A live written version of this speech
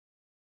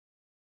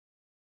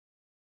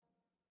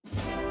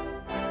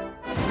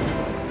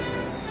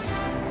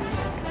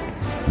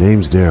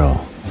Name's Darryl.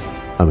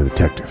 I'm a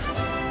detective.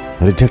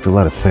 I detect a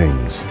lot of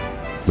things.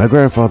 My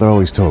grandfather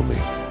always told me,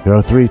 there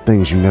are 3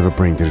 things you never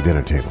bring to the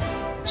dinner table.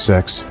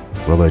 Sex,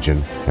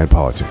 religion, and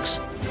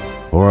politics.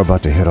 We're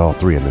about to hit all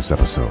 3 in this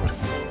episode.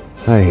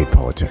 I hate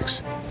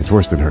politics. It's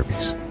worse than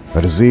herpes.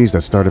 A disease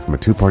that started from a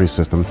 2-party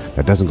system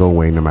that doesn't go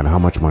away no matter how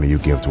much money you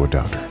give to a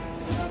doctor.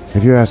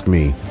 If you ask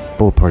me,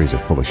 both parties are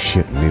full of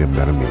shit and need a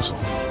Metamucil.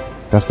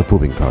 That's the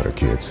pooping powder,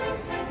 kids.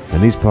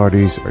 And these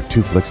parties are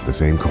 2 flicks of the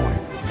same coin,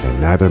 and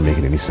neither are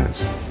making any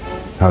sense.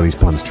 How these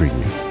puns treat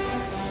me?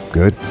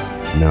 Good?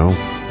 No?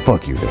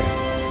 Fuck you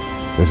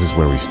then. This is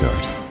where we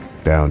start.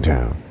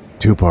 Downtown.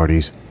 2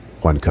 parties,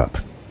 1 cup.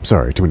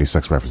 Sorry, too many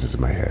sex references in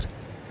my head.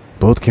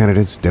 Both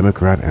candidates,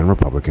 Democrat and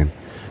Republican,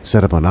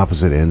 set up on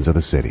opposite ends of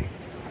the city.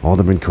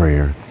 Alderman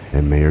Creyor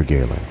and Mayor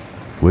Gailin.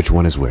 Which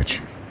one is which?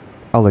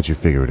 I'll let you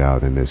figure it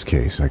out in this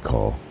case I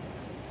call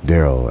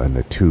Darryl and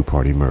the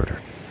 2-party murder.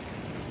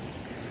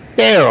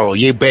 Darryl,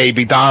 you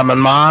baby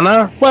diamond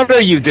miner, what are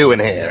you doing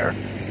here?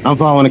 I'm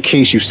following a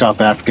case, you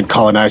South African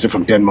colonizer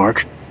from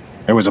Denmark.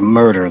 There was a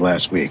murder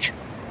last week.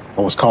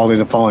 I was called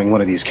into following one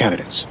of these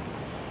candidates.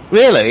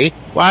 Really?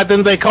 Why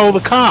didn't they call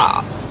the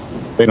cops?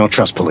 They don't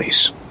trust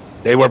police.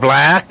 They were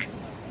black?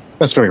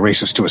 That's very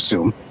racist to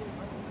assume.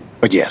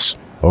 But yes.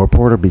 A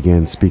reporter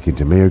began speaking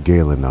to Mayor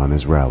Gailin on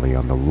his rally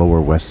on the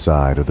lower west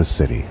side of the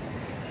city.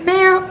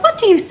 Mayor, what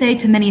do you say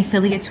to many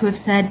affiliates who have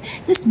said,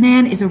 this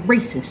man is a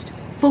racist,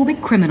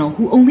 phobic criminal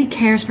who only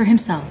cares for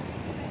himself?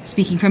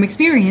 Speaking from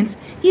experience,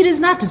 he does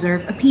not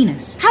deserve a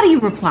penis. How do you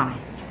reply?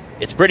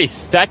 It's pretty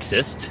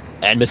sexist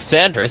and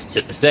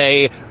misandrist to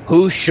say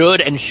who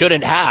should and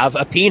shouldn't have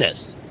a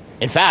penis.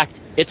 In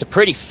fact, it's a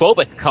pretty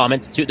phobic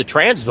comment to the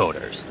trans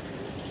voters.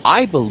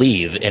 I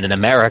believe in an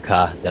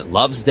America that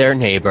loves their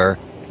neighbor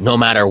no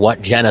matter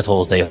what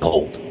genitals they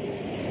hold.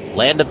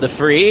 Land of the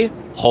free,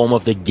 home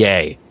of the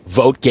gay.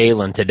 Vote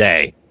Gailin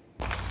today.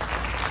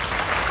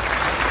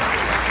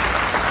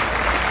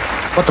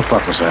 What the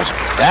fuck was that?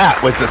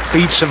 That was the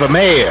speech of a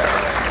mayor.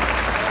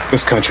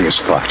 This country is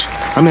fucked.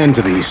 I'm heading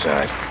to the east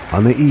side.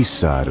 On the east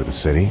side of the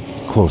city,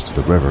 close to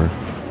the river,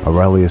 a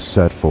rally is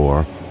set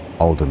for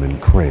Alderman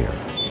Creyor.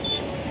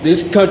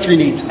 This country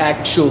needs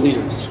actual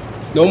leaders.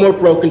 No more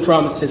broken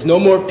promises, no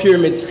more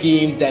pyramid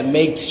schemes that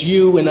makes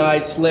you and I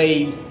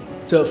slaves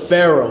to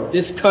Pharaoh.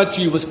 This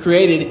country was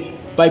created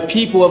by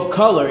people of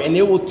color, and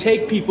it will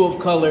take people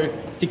of color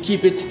to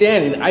keep it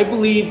standing. I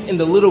believe in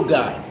the little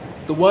guy,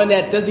 the one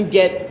that doesn't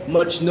get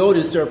much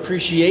notice or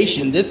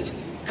appreciation. This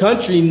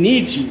country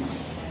needs you.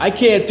 I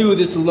can't do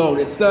this alone.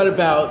 It's not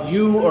about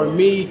you or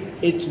me,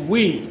 it's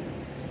we.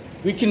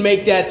 We can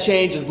make that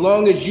change as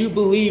long as you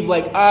believe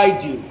like I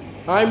do.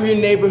 I'm your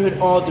neighborhood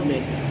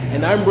alderman,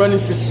 and I'm running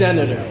for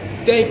senator.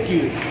 Thank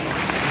you.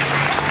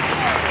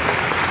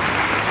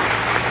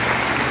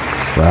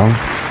 Well,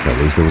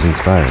 at least it was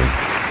inspiring.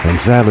 And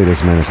sadly,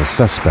 this man is a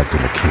suspect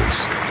in the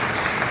case.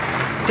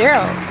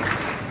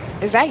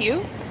 Darryl, is that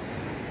you?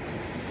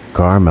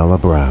 Carmela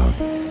Brown.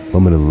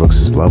 Woman who looks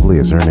as lovely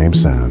as her name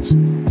sounds.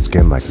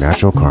 Skin like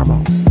natural caramel.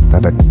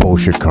 Not that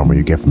bullshit caramel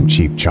you get from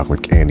cheap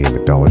chocolate candy in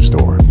the dollar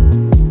store.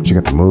 She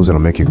got the moves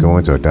that'll make you go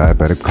into a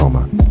diabetic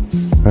coma.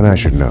 And I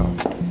should know,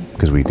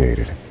 because we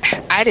dated.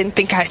 I didn't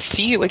think I'd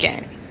see you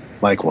again.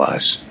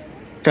 Likewise.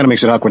 Kind of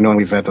makes it awkward knowing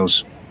we've had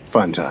those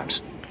fun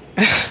times.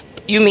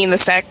 You mean the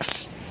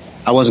sex?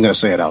 I wasn't going to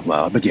say it out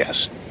loud, but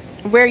yes.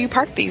 Where are you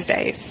parked these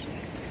days?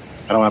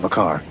 I don't have a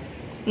car.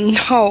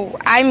 No,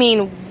 I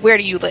mean, where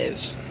do you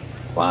live?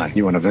 Why?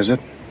 You want to visit?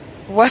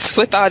 What's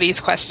with all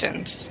these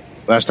questions?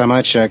 Last time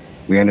I checked,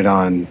 we ended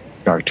on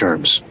dark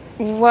terms.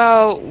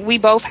 Well, we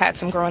both had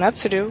some growing up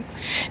to do.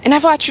 And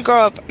I've watched you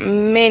grow up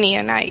many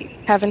a night,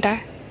 haven't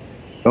I?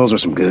 Those were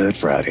some good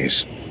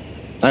Fridays.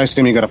 I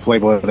assume you got a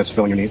playboy that's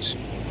filling your needs?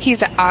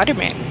 He's an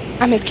alderman.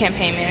 I'm his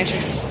campaign manager.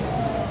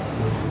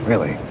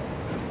 Really?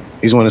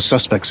 He's one of the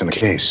suspects in the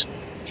case.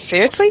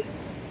 Seriously?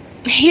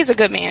 He's a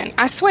good man,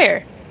 I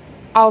swear.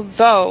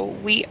 Although,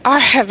 we are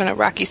having a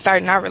rocky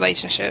start in our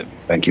relationship.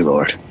 Thank you,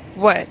 Lord.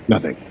 What?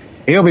 Nothing.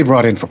 He'll be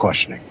brought in for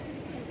questioning.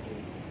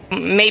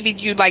 Maybe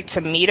you'd like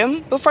to meet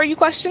him before you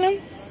question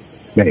him?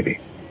 Maybe.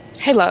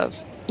 Hey,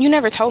 love, you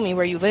never told me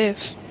where you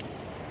live.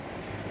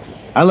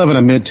 I live in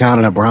a midtown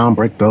in a brown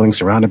brick building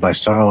surrounded by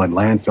sorrow and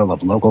landfill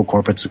of local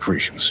corporate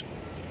secretions.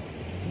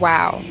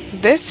 Wow,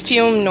 this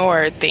fume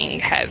nord thing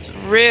has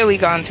really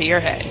gone to your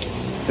head.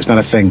 It's not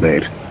a thing,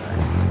 babe.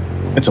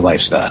 It's a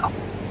lifestyle.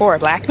 For a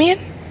black man?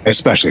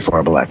 Especially for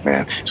a black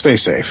man. Stay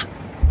safe.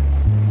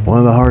 One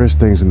of the hardest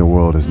things in the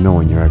world is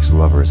knowing your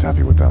ex-lover is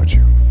happy without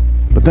you.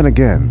 But then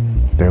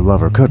again, their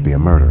lover could be a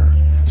murderer.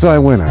 So I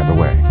win either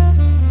way.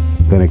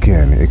 Then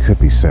again, it could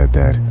be said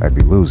that I'd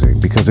be losing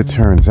because it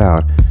turns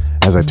out,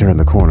 as I turn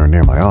the corner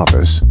near my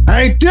office...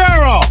 Hey,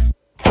 Darryl!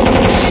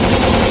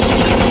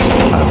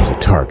 I was a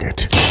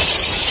target.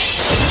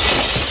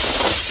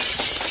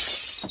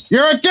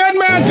 You're a dead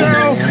man,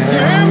 Darryl! You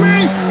hear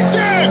me?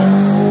 Dead!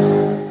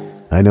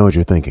 I know what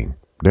you're thinking.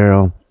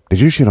 Darryl, did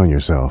you shit on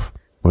yourself?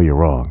 Well, you're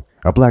wrong.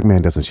 A black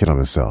man doesn't shit on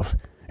himself.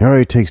 It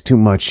already takes too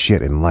much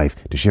shit in life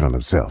to shit on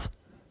himself.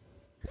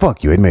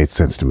 Fuck you, it made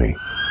sense to me.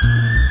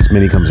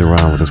 Smitty comes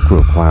around with his crew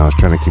of clowns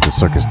trying to keep the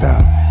circus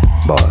down.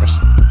 Bars.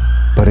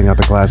 Putting out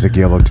the classic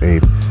yellow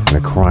tape and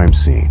a crime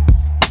scene.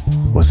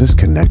 Was this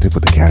connected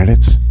with the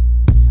candidates?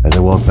 As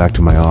I walked back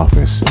to my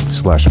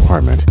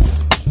office/apartment,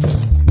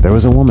 there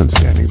was a woman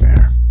standing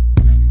there.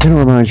 It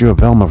reminds you of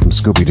Velma from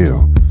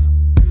Scooby-Doo,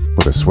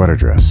 with a sweater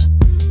dress.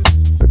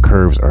 The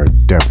curves are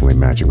definitely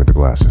matching with the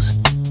glasses.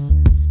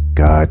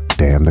 God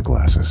damn the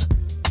glasses.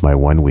 My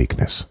one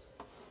weakness.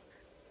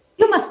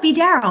 You must be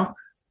Darryl.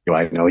 Do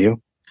I know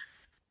you?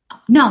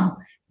 No,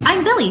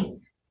 I'm Billie.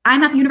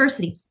 I'm at the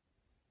university.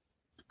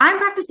 I'm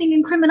practicing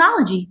in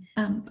criminology.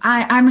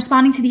 I'm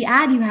responding to the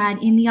ad you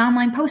had in the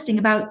online posting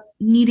about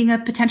needing a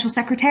potential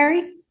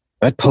secretary.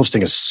 That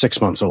posting is 6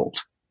 months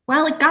old.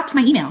 Well, it got to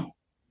my email.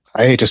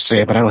 I hate to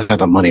say it, but I don't have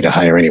the money to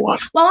hire anyone.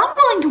 Well, I'm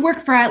willing to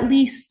work for at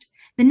least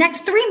the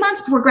next 3 months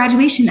before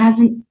graduation as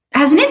an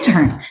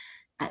intern.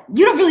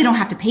 You don't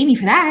have to pay me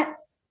for that.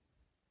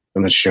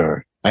 I'm not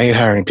sure. I ain't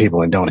hiring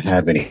people and don't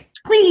have any.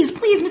 Please,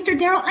 Mr.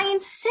 Darryl, I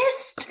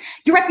insist.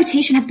 Your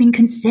reputation has been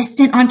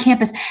consistent on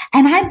campus,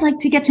 and I'd like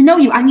to get to know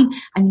you. I mean,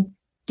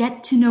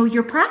 get to know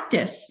your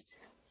practice.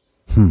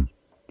 And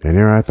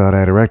here I thought I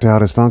had erectile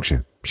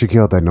dysfunction. She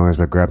killed that noise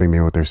by grabbing me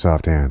with her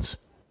soft hands.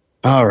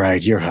 All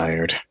right, you're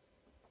hired.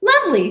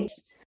 Lovely.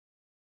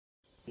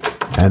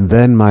 And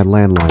then my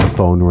landline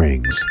phone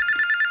rings.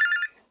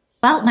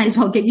 Well, might as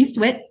well get used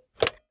to it.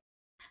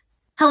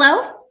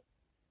 Hello?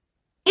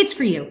 It's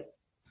for you.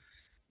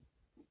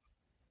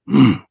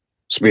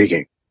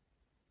 Speaking.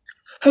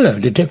 Hello,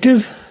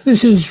 Detective.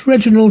 This is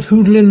Reginald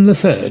Houdlin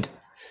III.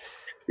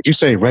 Did you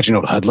say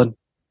Reginald Houdlin?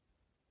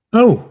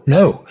 Oh,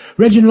 no.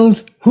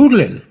 Reginald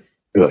Houdlin.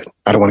 Good.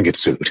 I don't want to get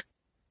sued.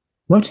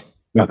 What?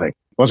 Nothing.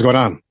 What's going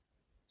on?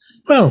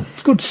 Well,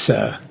 good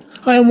sir.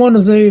 I am one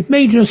of the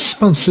major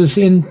sponsors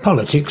in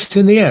politics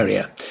in the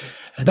area.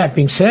 That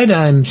being said,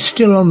 I'm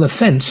still on the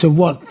fence of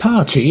what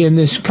party in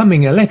this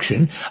coming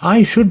election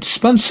I should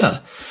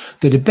sponsor.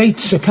 The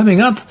debates are coming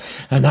up,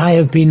 and I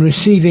have been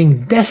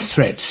receiving death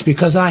threats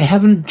because I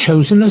haven't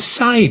chosen a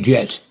side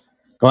yet.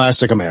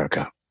 Classic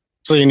America.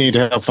 So you need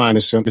to help find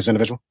this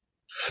individual?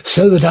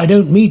 So that I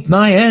don't meet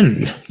my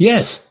end,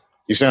 yes.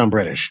 You sound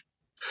British.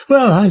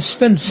 Well, I've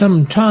spent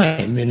some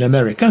time in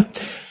America.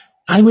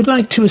 I would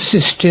like to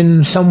assist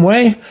in some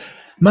way,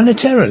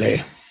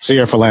 monetarily. So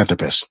you're a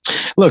philanthropist.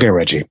 Look here,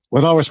 Reggie.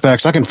 With all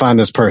respects, I can find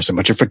this person,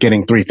 but you're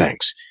forgetting 3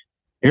 things.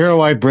 You're a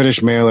white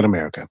British male in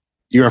America.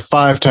 You are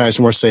 5 times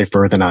more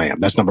safer than I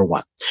am. That's number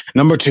 1.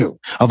 Number 2,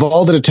 of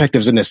all the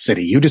detectives in this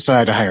city, you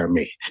decided to hire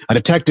me, a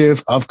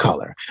detective of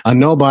color, a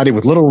nobody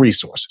with little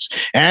resources.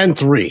 And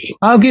 3.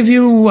 I'll give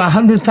you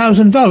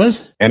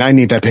 $100,000. And I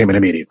need that payment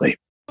immediately.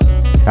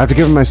 After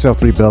giving myself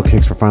 3 bell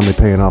kicks for finally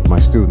paying off my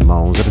student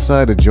loans, I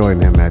decided to join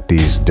him at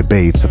these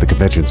debates at the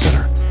convention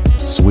center.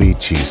 Sweet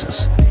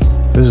Jesus.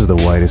 This is the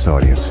whitest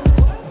audience.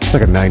 It's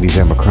like a 90s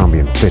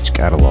Abercrombie & Fitch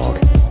catalog.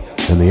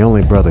 And the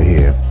only brother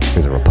here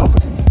is a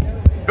Republican.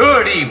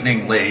 Good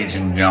evening, ladies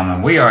and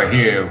gentlemen. We are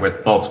here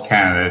with both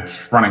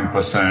candidates running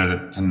for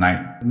senator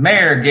tonight,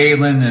 Mayor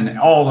Gailin and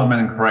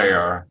Alderman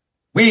Creyor.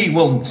 We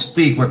will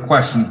speak with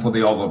questions for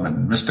the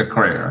Alderman, Mr.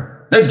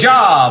 Creyor. The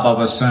job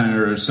of a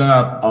senator is set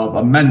up of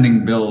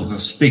amending bills and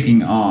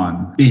speaking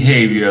on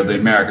behavior of the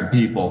American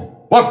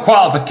people. What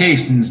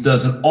qualifications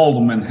does an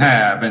alderman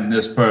have in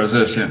this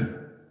position?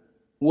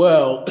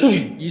 Well,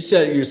 you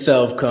said it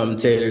yourself,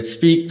 commentator.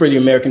 Speak for the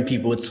American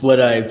people. It's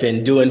what I've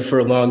been doing for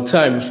a long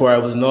time before I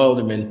was an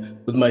alderman,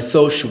 with my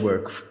social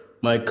work,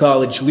 my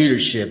college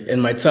leadership,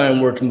 and my time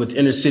working with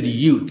inner city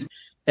youth.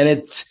 And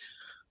it's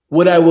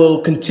what I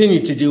will continue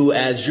to do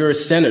as your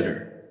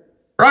senator.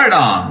 Right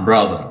on,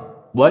 brother.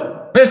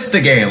 What?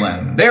 Mr.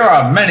 Gailin, there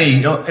are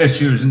many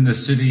issues in the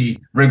city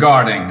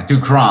regarding to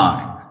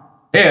crime,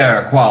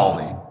 air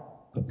quality,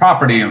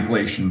 property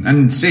inflation,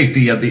 and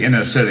safety of the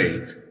inner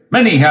city.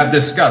 Many have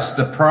discussed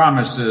the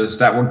promises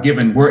that were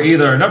given were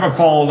either never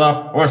followed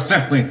up or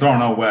simply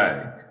thrown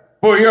away.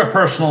 For your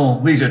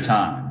personal leisure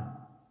time,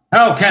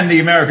 how can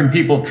the American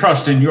people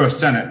trust in your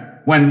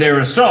Senate when there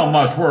is so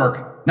much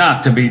work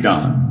not to be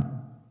done?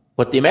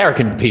 What the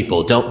American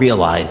people don't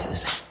realize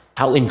is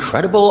how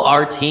incredible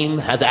our team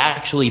has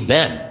actually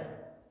been.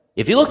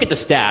 If you look at the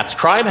stats,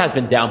 crime has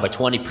been down by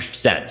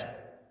 20%.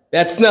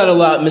 That's not a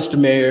lot, Mr.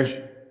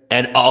 Mayor.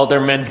 And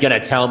Alderman's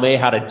gonna tell me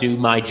how to do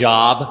my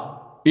job?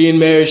 Being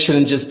mayor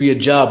shouldn't just be a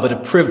job, but a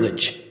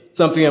privilege.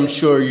 Something I'm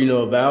sure you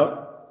know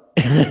about.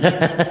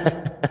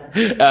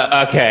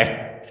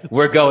 Okay,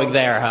 we're going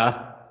there,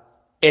 huh?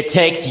 It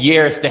takes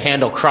years to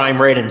handle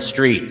crime rate in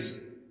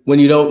streets. When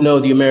you don't know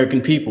the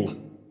American people.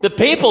 The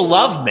people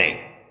love me.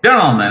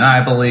 Gentlemen,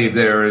 I believe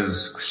there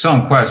is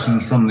some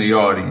questions from the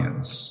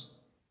audience.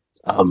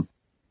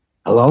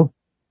 Hello?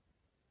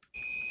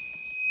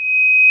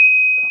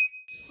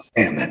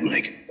 Damn that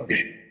mic.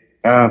 Okay.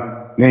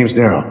 Name's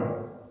Darryl.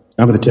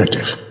 I'm a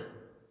detective.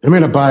 I'm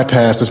going to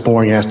bypass this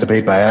boring-ass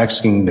debate by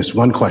asking this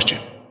one question.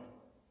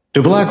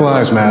 Do Black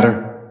Lives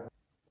matter?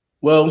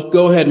 Well,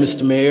 go ahead,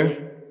 Mr.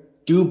 Mayor.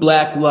 Do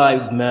Black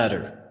Lives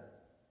matter?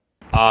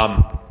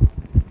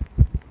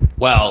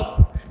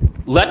 Well,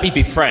 let me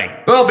be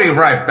frank. We'll be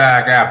right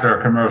back after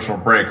a commercial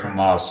break from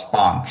our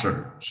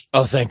sponsors.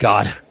 Oh, thank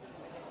God.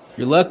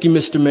 You're lucky,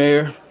 Mr.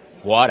 Mayor.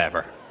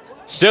 Whatever.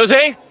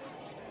 Susie?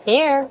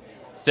 Here.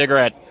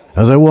 Cigarette.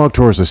 As I walk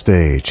towards the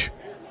stage,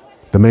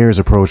 the mayor is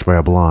approached by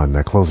a blonde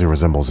that closely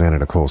resembles Anna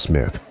Nicole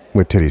Smith,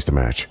 with titties to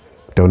match.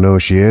 Don't know who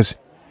she is?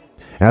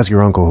 Ask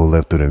your uncle who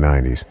lived through the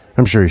 90s.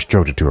 I'm sure he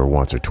stroked it to her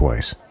once or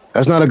twice.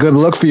 That's not a good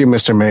look for you,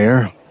 Mr.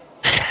 Mayor.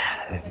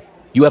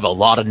 You have a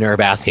lot of nerve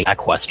asking that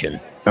question.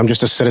 I'm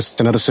just a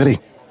citizen of the city.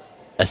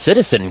 A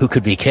citizen who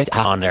could be kicked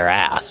out on their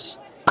ass.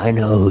 I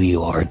know who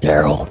you are,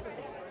 Darryl.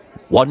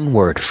 One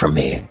word from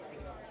me,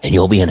 and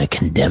you'll be in a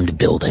condemned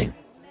building.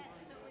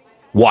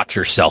 Watch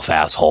yourself,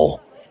 asshole.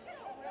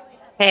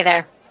 Hey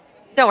there.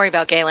 Don't worry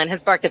about Gailin.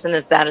 His bark isn't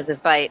as bad as his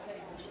bite.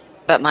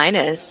 But mine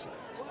is.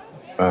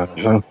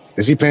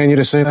 Is he paying you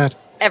to say that?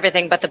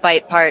 Everything but the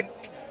bite part.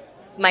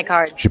 My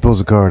card. She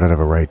pulls a card out of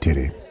her right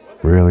titty.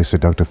 Really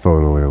seductive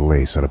photo in a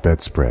lace on a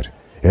bedspread.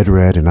 It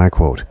read, and I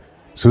quote,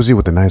 Susie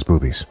with the nice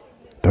boobies.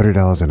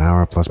 $30 an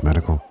hour plus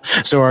medical.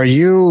 So are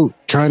you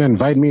trying to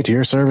invite me to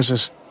your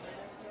services?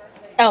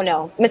 Oh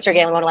no, Mr.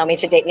 Gailin won't allow me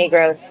to date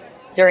Negroes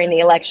during the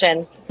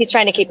election. He's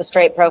trying to keep a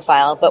straight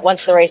profile, but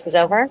once the race is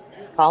over,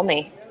 call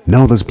me.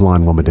 No, this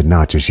blonde woman did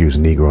not just use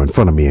Negro in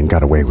front of me and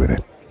got away with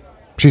it.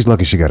 She's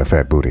lucky she got a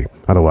fat booty.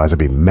 Otherwise, I'd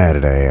be mad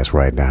at her ass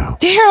right now.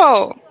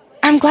 Darryl,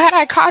 I'm glad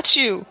I caught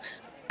you.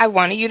 I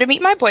wanted you to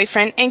meet my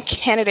boyfriend and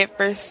candidate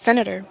for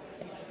senator.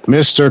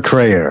 Mr.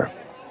 Creyor,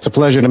 it's a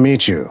pleasure to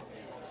meet you.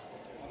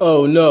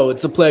 Oh no,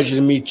 it's a pleasure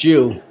to meet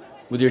you.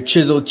 With your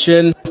chiseled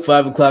chin,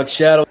 5 o'clock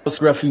shadow,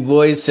 scruffy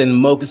voice, and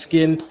mocha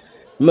skin,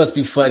 you must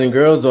be fighting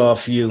girls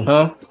off you,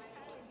 huh?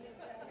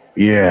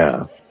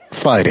 Yeah,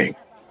 fighting.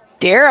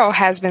 Darryl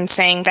has been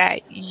saying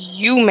that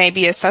you may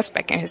be a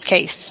suspect in his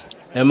case.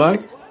 Am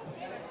I?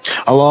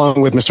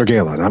 Along with Mr.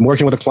 Gailin, I'm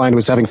working with a client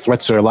who's having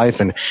threats to her life,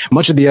 and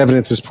much of the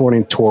evidence is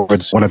pointing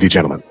towards one of you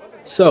gentlemen.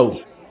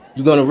 So,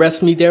 you gonna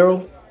arrest me,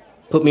 Darryl?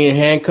 Put me in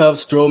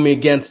handcuffs, throw me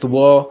against the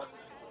wall,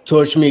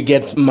 torture me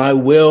against my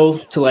will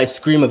till I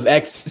scream of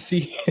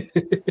ecstasy?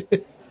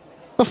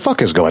 The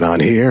fuck is going on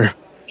here?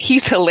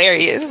 He's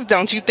hilarious,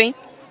 don't you think?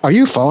 Are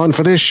you falling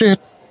for this shit?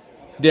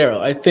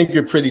 Darryl, I think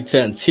you're pretty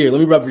tense. Here, let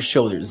me rub your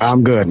shoulders.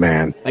 I'm good,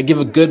 man. I give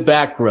a good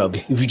back rub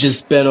if you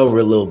just bend over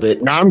a little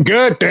bit. I'm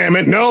good, damn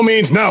it. No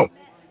means no.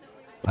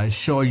 I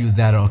assure you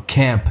that our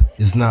camp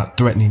is not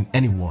threatening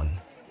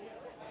anyone.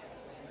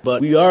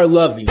 But we are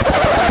loving.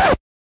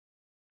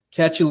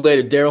 Catch you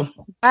later, Darryl.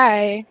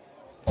 Bye.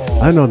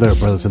 I know there are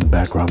brothers in the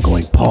background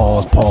going,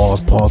 pause, pause,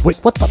 pause. Wait,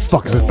 what the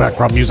fuck is this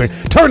background music?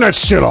 Turn that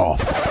shit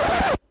off!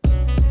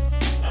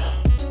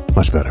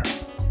 Much better.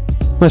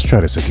 Let's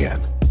try this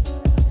again.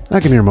 I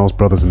can hear most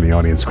brothers in the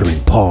audience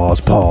screaming, pause,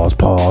 pause,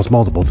 pause,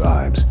 multiple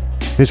times.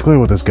 It's clear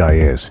what this guy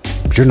is,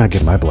 but you're not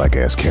getting my black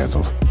ass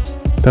canceled.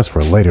 That's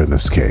for later in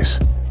this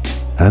case.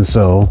 And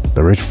so,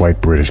 the rich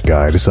white British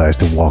guy decides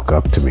to walk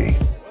up to me.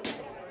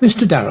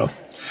 Mr. Darryl,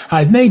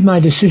 I've made my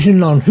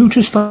decision on who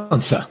to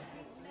sponsor.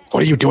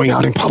 What are you doing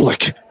out in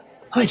public?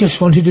 I just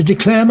wanted to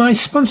declare my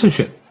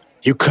sponsorship.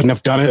 You couldn't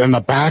have done it in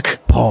the back?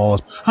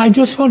 Pause. I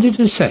just wanted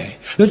to say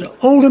that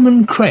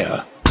Alderman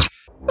Creyor...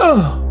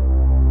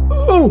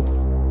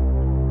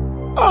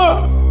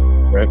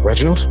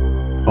 Reginald?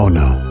 Oh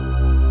no.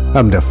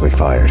 I'm definitely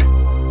fired.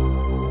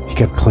 He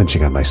kept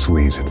clenching on my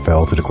sleeves and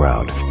fell to the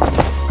ground.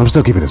 I'm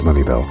still keeping his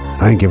money though.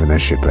 I ain't giving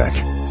that shit back.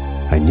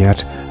 And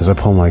yet, as I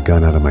pull my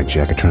gun out of my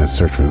jacket trying to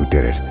search for who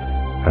did it,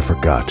 I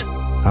forgot.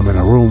 I'm in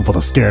a room full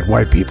of scared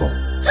white people.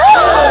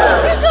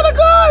 He's got a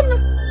gun!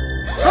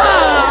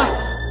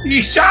 He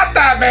shot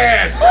that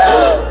man!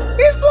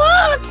 He's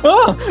black!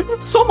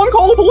 Someone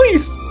call the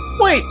police!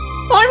 Wait,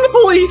 I'm the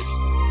police!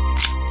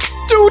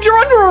 Dude, you're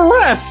under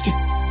arrest!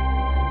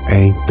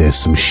 Ain't this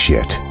some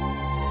shit?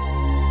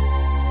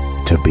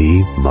 To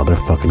be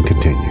motherfucking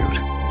continued.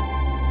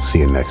 See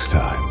you next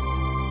time.